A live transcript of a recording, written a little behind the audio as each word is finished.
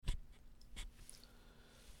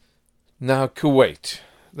Now, Kuwait.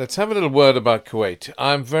 Let's have a little word about Kuwait.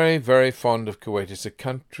 I'm very, very fond of Kuwait. It's a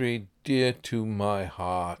country dear to my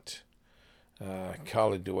heart.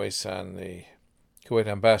 Khalid Duwaysan, the Kuwait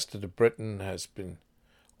ambassador to Britain, has been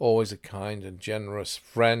always a kind and generous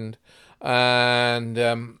friend. And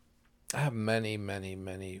I have many, many,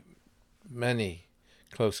 many, many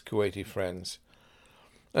close Kuwaiti friends.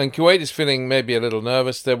 And Kuwait is feeling maybe a little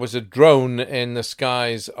nervous. There was a drone in the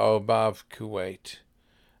skies above Kuwait.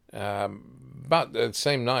 But the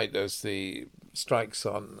same night as the strikes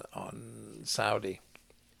on Saudi.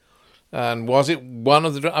 And was it one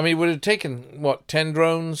of the... I mean, would it have taken, 10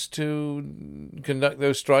 drones to conduct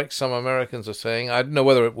those strikes? Some Americans are saying. I don't know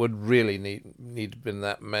whether it would really need to have been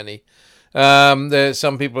that many.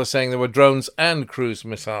 Some people are saying there were drones and cruise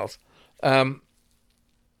missiles. I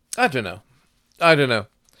don't know.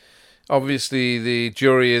 Obviously, the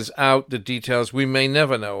jury is out. The details, we may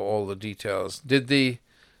never know all the details.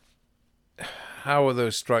 How were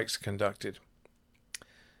those strikes conducted?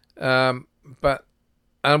 And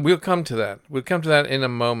we'll come to that. We'll come to that in a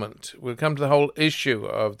moment. We'll come to the whole issue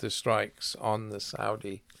of the strikes on the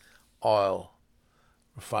Saudi oil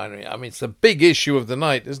refinery. I mean, it's the big issue of the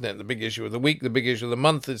night, isn't it? The big issue of the week, the big issue of the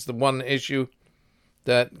month. It's the one issue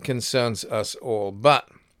that concerns us all. But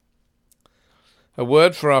a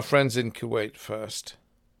word for our friends in Kuwait first.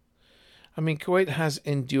 I mean, Kuwait has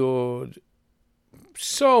endured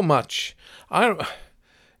so much. Some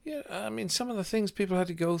of the things people had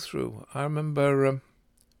to go through. I remember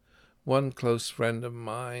one close friend of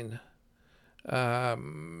mine.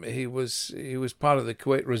 He was part of the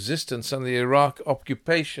Kuwait resistance and the Iraq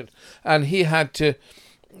occupation, and he had to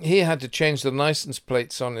change the license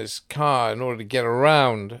plates on his car in order to get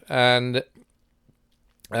around. And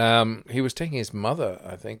he was taking his mother,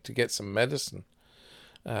 I think, to get some medicine,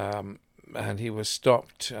 and he was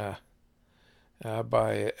stopped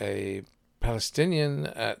by a Palestinian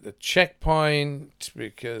at the checkpoint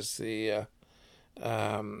because the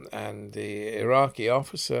Iraqi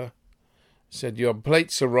officer said, "Your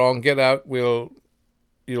plates are wrong. Get out. You'll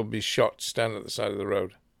be shot. Stand at the side of the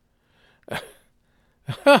road."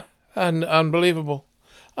 And unbelievable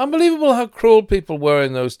how cruel people were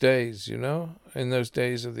in those days. In those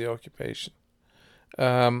days of the occupation.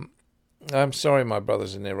 I'm sorry, my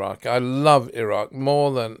brothers in Iraq. I love Iraq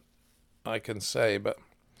more than I can say, but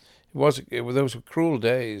those were cruel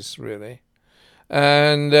days, really.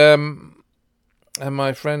 And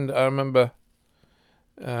my friend, I remember,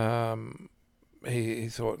 he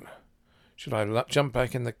thought, should I jump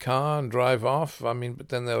back in the car and drive off? I mean, but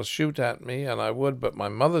then they'll shoot at me, and I would, but my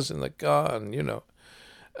mother's in the car, and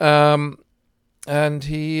and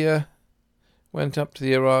he went up to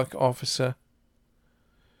the Iraq officer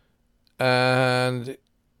and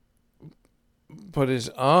put his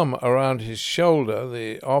arm around his shoulder.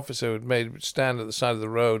 The officer had made stand at the side of the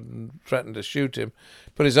road and threatened to shoot him.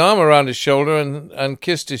 Put his arm around his shoulder and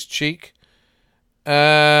kissed his cheek,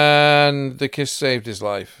 and the kiss saved his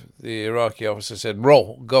life. The Iraqi officer said,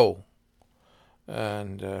 "Roll, go,"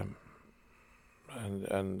 and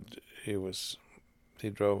he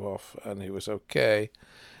drove off, and he was okay.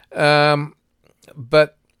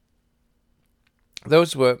 But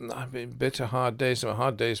those were, bitter, hard days. They were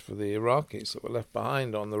hard days for the Iraqis that were left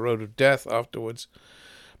behind on the road of death afterwards.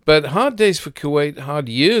 But hard days for Kuwait, hard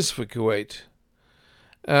years for Kuwait.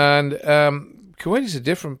 And Kuwait is a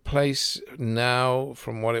different place now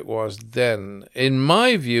from what it was then. In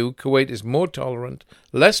my view, Kuwait is more tolerant,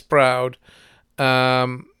 less proud,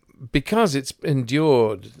 because it's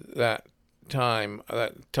endured that time,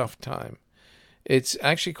 that tough time. It's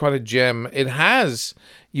actually quite a gem. It has,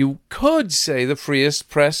 you could say, the freest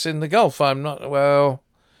press in the Gulf. I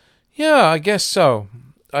guess so.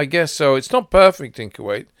 It's not perfect in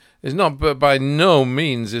Kuwait. It's not, but by no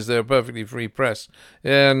means is there a perfectly free press.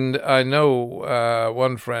 And I know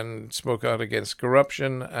one friend spoke out against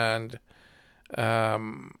corruption, and he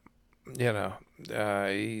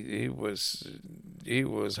was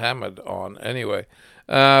hammered on anyway.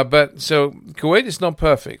 But so Kuwait is not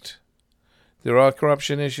perfect. There are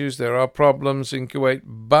corruption issues, there are problems in Kuwait,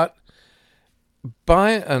 but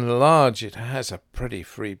by and large it has a pretty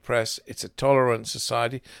free press. It's a tolerant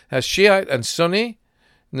society. It has Shiite and Sunni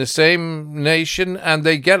in the same nation, and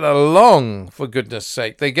they get along, for goodness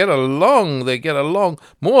sake. They get along,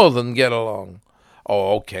 more than get along.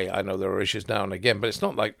 Oh, okay, I know there are issues now and again, but it's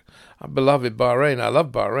not like our beloved Bahrain. I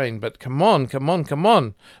love Bahrain, but come on.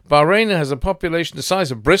 Bahrain has a population the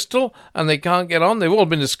size of Bristol, and they can't get on. They've all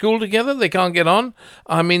been to school together. They can't get on.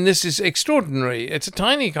 I mean, this is extraordinary. It's a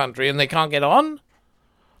tiny country, and they can't get on.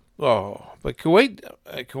 Oh, but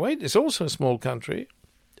Kuwait is also a small country,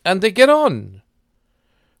 and they get on.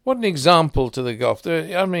 What an example to the Gulf.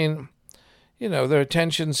 There are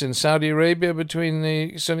tensions in Saudi Arabia between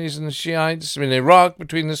the Sunnis and the Shiites, in Iraq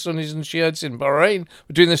between the Sunnis and Shiites, in Bahrain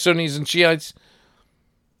between the Sunnis and Shiites.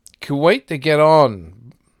 Kuwait, they get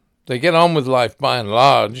on. They get on with life by and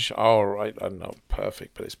large. All right, I'm not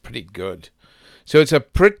perfect, but it's pretty good. So it's a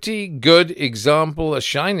pretty good example, a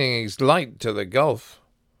shining light to the Gulf.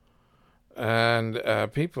 And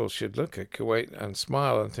people should look at Kuwait and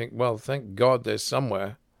smile and think, well, thank God there's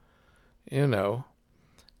somewhere, It's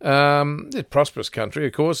a prosperous country,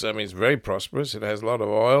 of course. I mean, it's very prosperous. It has a lot of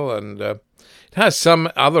oil, and it has some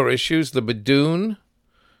other issues. The Badoon,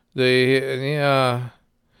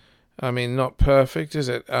 not perfect, is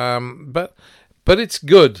it? But it's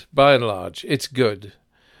good, by and large. It's good.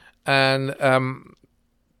 And,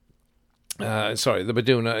 the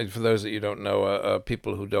Badoon, for those that you don't know, are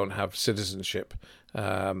people who don't have citizenship.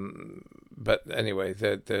 But anyway,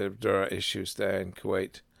 there are issues there in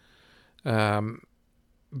Kuwait.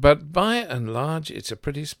 But by and large, it's a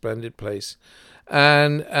pretty splendid place.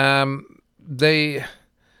 And they're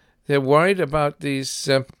worried about this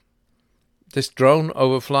drone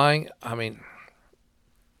overflying. I mean,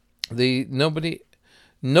 nobody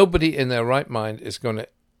in their right mind is going to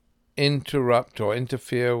interrupt or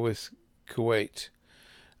interfere with Kuwait.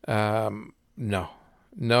 No.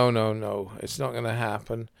 It's not going to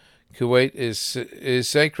happen. Kuwait is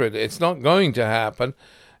sacred. It's not going to happen.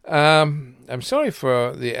 I'm sorry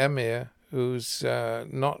for the Emir, who's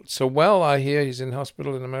not so well. I hear he's in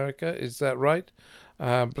hospital in America. Is that right?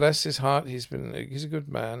 Bless his heart. He's a good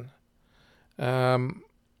man.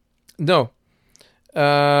 No.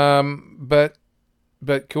 But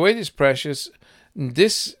Kuwait is precious.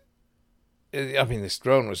 This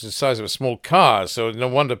drone was the size of a small car, so no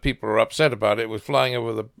wonder people are upset about it. It was flying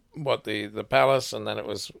over the palace, and then it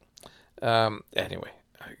was anyway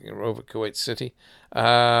over Kuwait City.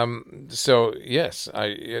 So yes,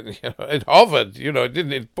 it hovered.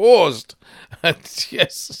 It paused.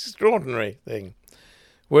 Yes, extraordinary thing.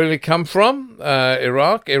 Where did it come from?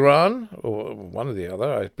 Iraq, Iran, or one or the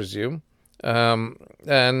other, I presume. And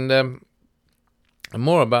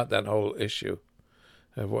more about that whole issue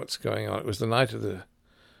of what's going on. It was the night of the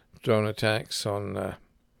drone attacks on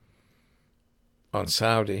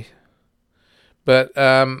Saudi, but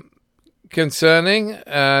concerning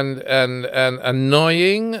and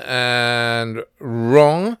annoying and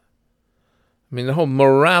wrong. I mean, the whole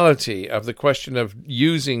morality of the question of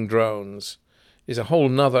using drones is a whole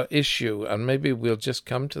nother issue, and maybe we'll just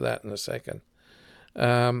come to that in a second.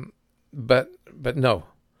 But no,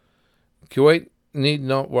 Kuwait need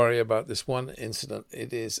not worry about this one incident.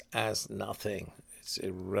 It is as nothing. It's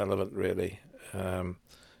irrelevant, really.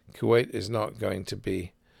 Kuwait is not going to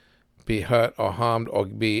be hurt or harmed or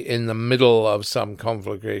be in the middle of some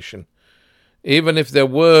conflagration. Even if there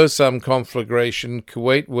were some conflagration,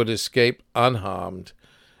 Kuwait would escape unharmed.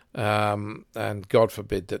 And God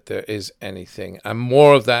forbid that there is anything. And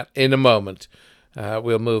more of that in a moment.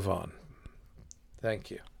 We'll move on.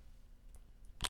 Thank you.